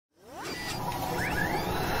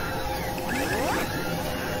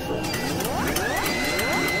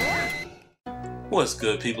What's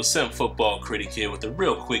good, people? SimFBallCritic here with a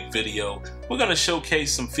real quick video. We're going to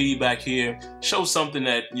showcase some feedback here, show something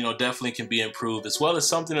that, definitely can be improved, as well as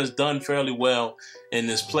something that's done fairly well in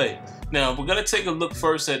this play. Now, we're going to take a look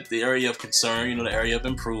first at the area of concern, the area of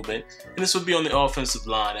improvement, and this would be on the offensive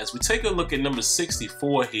line as we take a look at number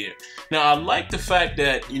 64 here. Now, I like the fact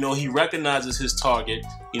that, he recognizes his target,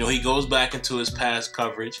 he goes back into his pass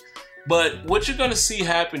coverage. But what you're going to see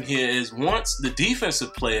happen here is once the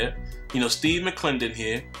defensive player, Steve McClendon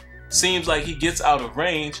here, seems like he gets out of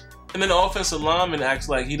range, and then the offensive lineman acts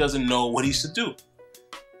like he doesn't know what he should do.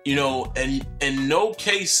 And in no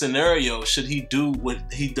case scenario should he do what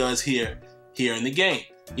he does here in the game.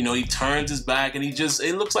 He turns his back and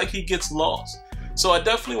it looks like he gets lost. So I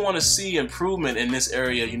definitely want to see improvement in this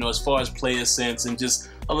area, as far as player sense and just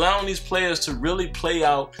allowing these players to really play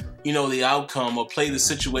out, the outcome or play the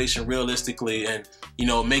situation realistically and,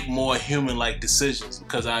 make more human-like decisions,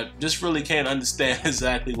 because I just really can't understand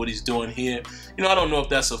exactly what he's doing here. I don't know if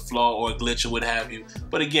that's a flaw or a glitch or what have you,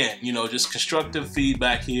 but again, just constructive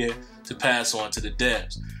feedback here to pass on to the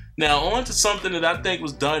devs. Now, on to something that I think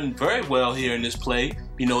was done very well here in this play.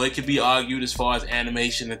 It could be argued as far as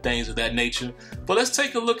animation and things of that nature, but let's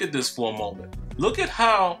take a look at this for a moment. Look at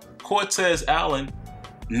how Cortez Allen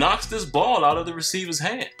knocks this ball out of the receiver's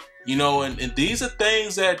hand. And these are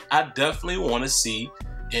things that I definitely want to see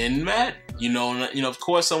in Madden. Of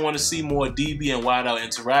course I want to see more DB and wideout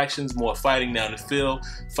interactions, more fighting down the field,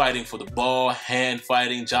 fighting for the ball, hand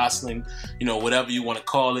fighting, jostling, whatever you want to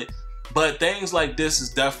call it. But things like this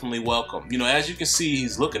is definitely welcome. As you can see,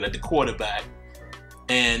 he's looking at the quarterback.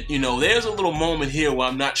 And, there's a little moment here where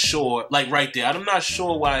I'm not sure, like right there, I'm not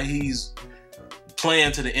sure why he's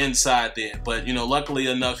playing to the inside there. But, luckily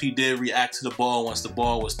enough, he did react to the ball once the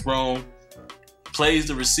ball was thrown. Plays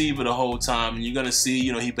the receiver the whole time, and you're going to see,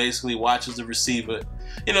 he basically watches the receiver.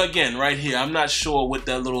 Again, right here, I'm not sure what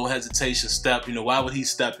that little hesitation step, why would he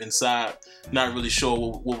step inside? Not really sure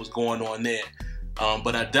what was going on there.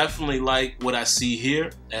 But I definitely like what I see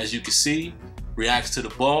here. As you can see, reacts to the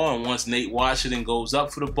ball, and once Nate Washington goes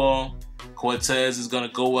up for the ball, Cortez is going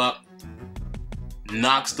to go up,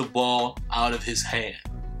 knocks the ball out of his hand.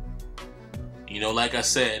 Like I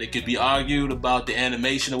said, it could be argued about the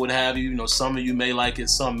animation or what have you. Some of you may like it,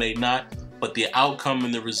 some may not. But the outcome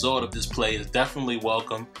and the result of this play is definitely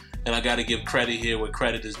welcome. And I got to give credit here where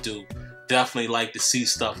credit is due. Definitely like to see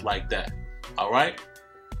stuff like that. All right?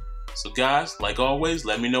 So guys, like always,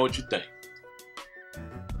 let me know what you think.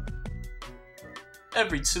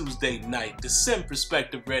 Every Tuesday night, the Sim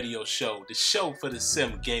Perspective Radio Show, the show for the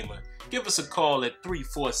Sim Gamer. Give us a call at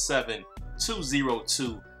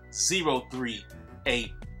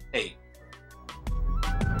 347-202-0388.